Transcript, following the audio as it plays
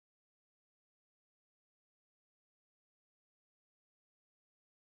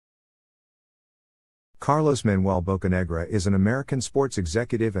Carlos Manuel Bocanegra is an American sports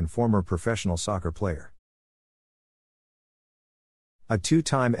executive and former professional soccer player. A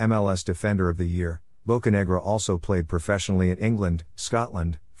two-time MLS Defender of the Year, Bocanegra also played professionally in England,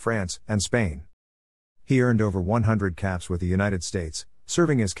 Scotland, France, and Spain. He earned over 100 caps with the United States,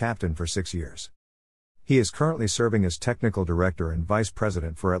 serving as captain for 6 years. He is currently serving as technical director and vice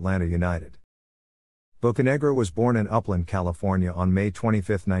president for Atlanta United. Bocanegra was born in Upland, California on May 25,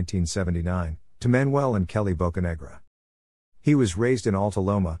 1979, to Manuel and Kelly Bocanegra. He was raised in Alta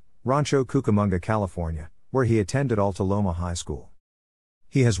Loma, Rancho Cucamonga, California, where he attended Alta Loma High School.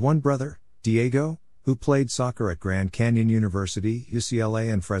 He has one brother, Diego, who played soccer at Grand Canyon University,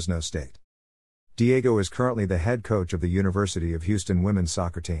 UCLA and Fresno State. Diego is currently the head coach of the University of Houston women's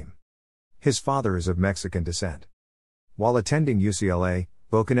soccer team. His father is of Mexican descent. While attending UCLA,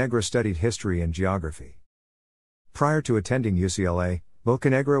 Bocanegra studied history and geography. Prior to attending UCLA,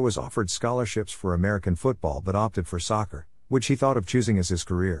 Bocanegra was offered scholarships for American football but opted for soccer, which he thought of choosing as his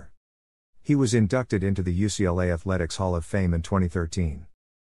career. He was inducted into the UCLA Athletics Hall of Fame in 2013.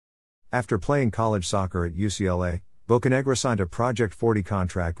 After playing college soccer at UCLA, Bocanegra signed a Project 40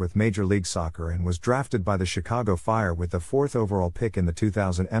 contract with Major League Soccer and was drafted by the Chicago Fire with the 4th overall pick in the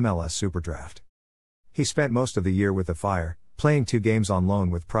 2000 MLS Superdraft. He spent most of the year with the Fire, playing 2 games on loan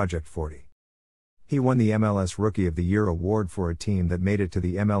with Project 40. He won the MLS Rookie of the Year award for a team that made it to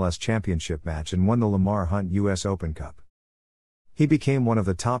the MLS Championship match and won the Lamar Hunt U.S. Open Cup. He became one of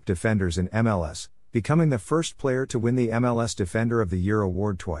the top defenders in MLS, becoming the first player to win the MLS Defender of the Year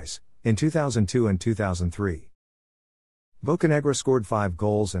award twice, in 2002 and 2003. Bocanegra scored 5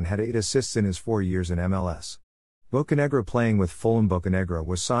 goals and had 8 assists in his 4 years in MLS. Bocanegra playing with Fulham. Bocanegra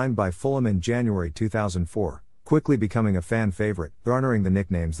was signed by Fulham in January 2004, quickly becoming a fan favorite, garnering the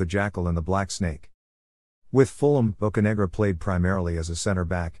nicknames the Jackal and the Black Snake. With Fulham, Bocanegra played primarily as a center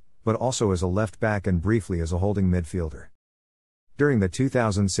back, but also as a left back and briefly as a holding midfielder. During the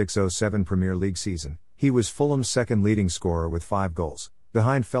 2006-07 Premier League season, he was Fulham's second leading scorer with 5 goals,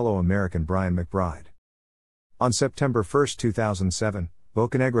 behind fellow American Brian McBride. On September 1, 2007,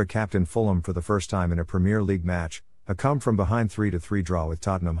 Bocanegra captained Fulham for the first time in a Premier League match, a come-from-behind 3-3 draw with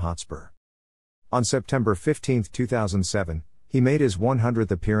Tottenham Hotspur. On September 15, 2007, he made his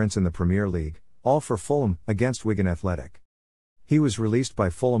 100th appearance in the Premier League, all for Fulham, against Wigan Athletic. He was released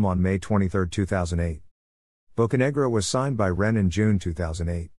by Fulham on May 23, 2008. Bocanegra was signed by Rennes in June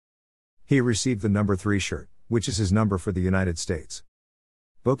 2008. He received the number 3 shirt, which is his number for the United States.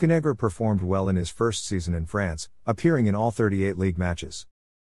 Bocanegra performed well in his first season in France, appearing in all 38 league matches.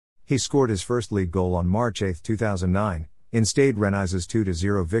 He scored his first league goal on March 8, 2009, in Stade Rennes'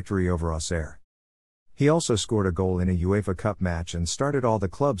 2-0 victory over Auxerre. He also scored a goal in a UEFA Cup match and started all the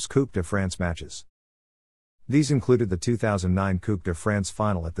club's Coupe de France matches. These included the 2009 Coupe de France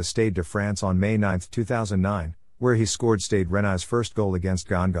final at the Stade de France on May 9, 2009, where he scored Stade Rennes' first goal against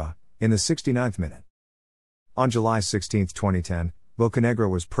Ganga, in the 69th minute. On July 16, 2010, Bocanegra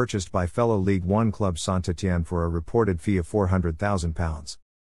was purchased by fellow League One club Saint-Étienne for a reported fee of £400,000.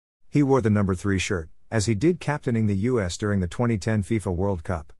 He wore the number 3 shirt, as he did captaining the US during the 2010 FIFA World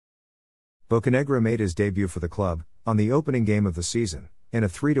Cup. Bocanegra made his debut for the club, on the opening game of the season, in a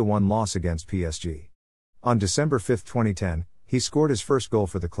 3-1 loss against PSG. On December 5, 2010, he scored his first goal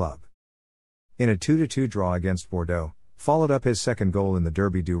for the club. In a 2-2 draw against Bordeaux, followed up his second goal in the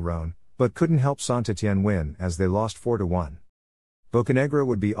Derby du Rhône, but couldn't help Saint-Étienne win as they lost 4-1. Bocanegra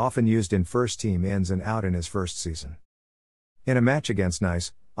would be often used in first-team ins and out in his first season. In a match against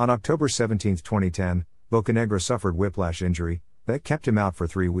Nice, on October 17, 2010, Bocanegra suffered whiplash injury that kept him out for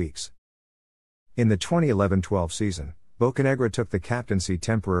 3 weeks. In the 2011-12 season, Bocanegra took the captaincy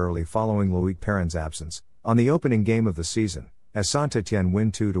temporarily following Loïc Perrin's absence, on the opening game of the season, as Saint-Étienne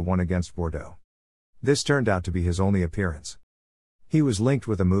win 2-1 against Bordeaux. This turned out to be his only appearance. He was linked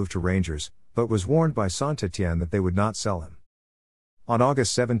with a move to Rangers, but was warned by Saint-Étienne that they would not sell him. On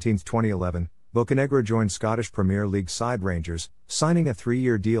August 17, 2011, Bocanegra joined Scottish Premier League side Rangers, signing a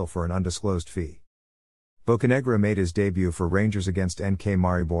 3-year deal for an undisclosed fee. Bocanegra made his debut for Rangers against NK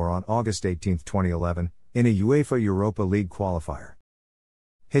Maribor on August 18, 2011, in a UEFA Europa League qualifier.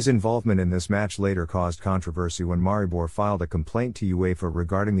 His involvement in this match later caused controversy when Maribor filed a complaint to UEFA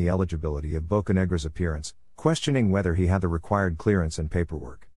regarding the eligibility of Bocanegra's appearance, questioning whether he had the required clearance and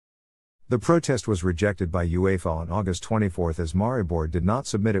paperwork. The protest was rejected by UEFA on August 24 as Maribor did not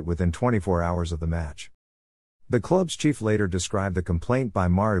submit it within 24 hours of the match. The club's chief later described the complaint by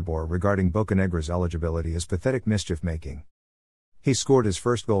Maribor regarding Bocanegra's eligibility as pathetic mischief-making. He scored his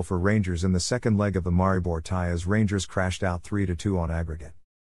first goal for Rangers in the second leg of the Maribor tie as Rangers crashed out 3-2 on aggregate.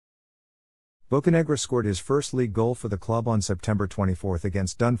 Bocanegra scored his first league goal for the club on September 24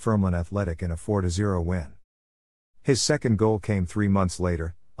 against Dunfermline Athletic in a 4-0 win. His second goal came 3 months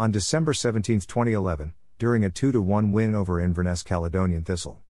later, on December 17, 2011, during a 2-1 win over Inverness Caledonian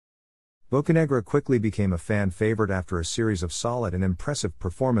Thistle. Bocanegra quickly became a fan favorite after a series of solid and impressive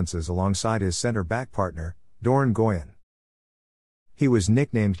performances alongside his centre-back partner, Doran Goyen. He was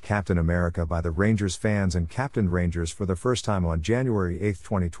nicknamed Captain America by the Rangers fans and captained Rangers for the first time on January 8,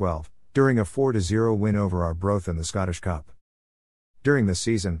 2012, during a 4-0 win over Arbroath in the Scottish Cup. During the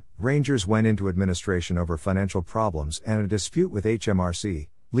season, Rangers went into administration over financial problems and a dispute with HMRC,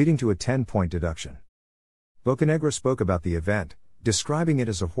 leading to a 10-point deduction. Bocanegra spoke about the event, describing it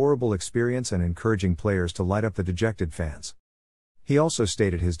as a horrible experience and encouraging players to light up the dejected fans. He also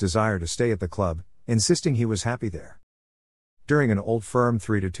stated his desire to stay at the club, insisting he was happy there. During an Old Firm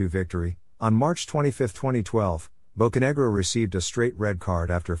 3-2 victory, on March 25, 2012, Bocanegra received a straight red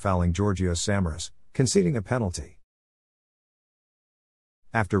card after fouling Georgios Samaras, conceding a penalty.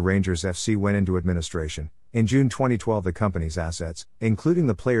 After Rangers FC went into administration, in June 2012 the company's assets, including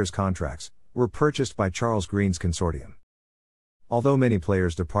the players' contracts, were purchased by Charles Green's consortium. Although many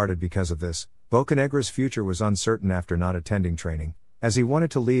players departed because of this, Bocanegra's future was uncertain after not attending training, as he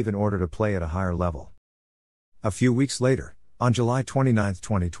wanted to leave in order to play at a higher level. A few weeks later, on July 29,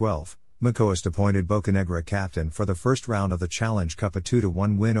 2012, McCoist appointed Bocanegra captain for the first round of the Challenge Cup, a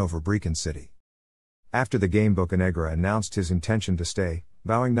 2-1 win over Brecon City. After the game, Bocanegra announced his intention to stay,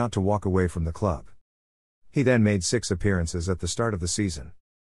 vowing not to walk away from the club. He then made 6 appearances at the start of the season.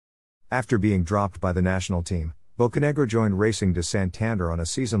 After being dropped by the national team, Bocanegra joined Racing de Santander on a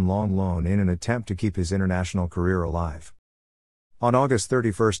season-long loan in an attempt to keep his international career alive. On August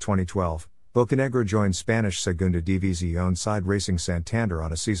 31, 2012, Bocanegra joined Spanish Segunda División side Racing Santander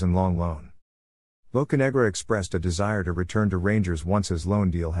on a season-long loan. Bocanegra expressed a desire to return to Rangers once his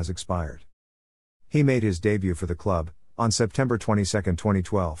loan deal has expired. He made his debut for the club, on September 22,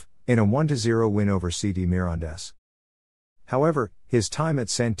 2012, in a 1-0 win over CD Mirandés. However, his time at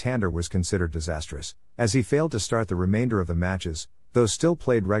Santander was considered disastrous, as he failed to start the remainder of the matches, though still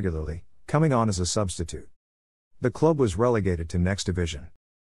played regularly, coming on as a substitute. The club was relegated to next division.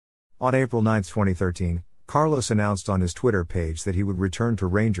 On April 9, 2013, Carlos announced on his Twitter page that he would return to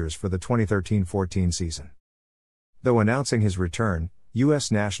Rangers for the 2013-14 season. Though announcing his return, U.S.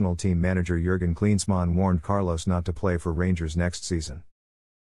 national team manager Jurgen Klinsmann warned Carlos not to play for Rangers next season.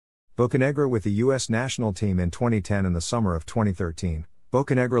 Bocanegra with the U.S. national team in 2010 and the summer of 2013,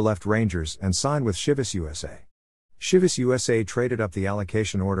 Bocanegra left Rangers and signed with Chivas USA. Chivas USA traded up the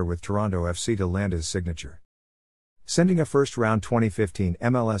allocation order with Toronto FC to land his signature, sending a first-round 2015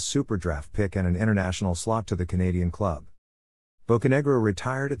 MLS Superdraft pick and an international slot to the Canadian club. Bocanegra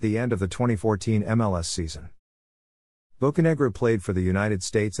retired at the end of the 2014 MLS season. Bocanegra played for the United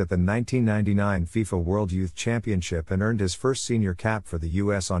States at the 1999 FIFA World Youth Championship and earned his first senior cap for the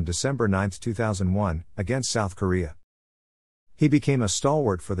U.S. on December 9, 2001, against South Korea. He became a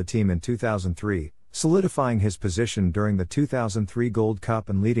stalwart for the team in 2003, solidifying his position during the 2003 Gold Cup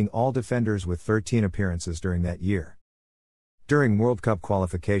and leading all defenders with 13 appearances during that year. During World Cup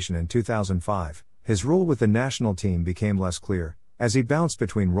qualification in 2005, his role with the national team became less clear, as he bounced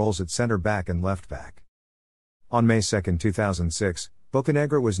between roles at center-back and left-back. On May 2, 2006,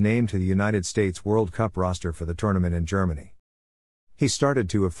 Bocanegra was named to the United States World Cup roster for the tournament in Germany. He started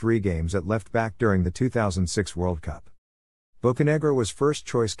 2 of 3 games at left-back during the 2006 World Cup. Bocanegra was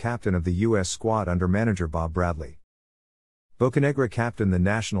first-choice captain of the U.S. squad under manager Bob Bradley. Bocanegra captained the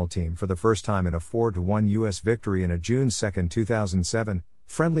national team for the first time in a 4-1 U.S. victory in a June 2, 2007,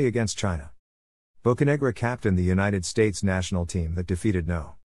 friendly against China. Bocanegra captained the United States national team that defeated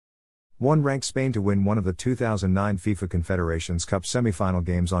No. 1 ranked Spain to win one of the 2009 FIFA Confederations Cup semi-final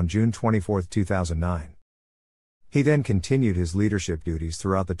games on June 24, 2009. He then continued his leadership duties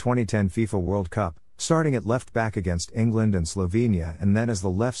throughout the 2010 FIFA World Cup, starting at left-back against England and Slovenia and then as the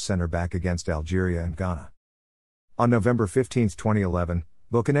left centre-back against Algeria and Ghana. On November 15, 2011,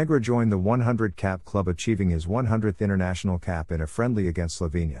 Bocanegra joined the 100 cap club, achieving his 100th international cap in a friendly against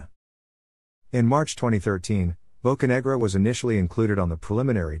Slovenia. In March 2013, Bocanegra was initially included on the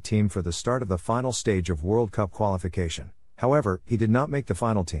preliminary team for the start of the final stage of World Cup qualification, however, he did not make the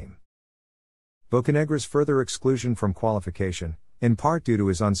final team. Bocanegra's further exclusion from qualification, in part due to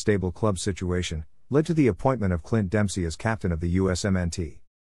his unstable club situation, led to the appointment of Clint Dempsey as captain of the USMNT.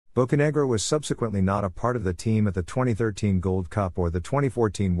 Bocanegra was subsequently not a part of the team at the 2013 Gold Cup or the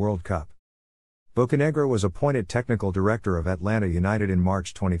 2014 World Cup. Bocanegra was appointed technical director of Atlanta United in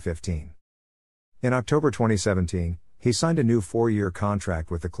March 2015. In October 2017, he signed a new 4-year contract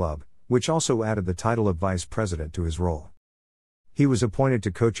with the club, which also added the title of vice president to his role. He was appointed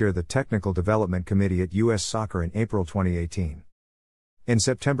to co-chair the Technical Development Committee at U.S. Soccer in April 2018. In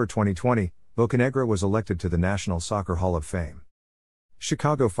September 2020, Bocanegra was elected to the National Soccer Hall of Fame.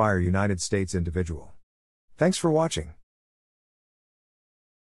 Chicago Fire United States individual. Thanks for watching.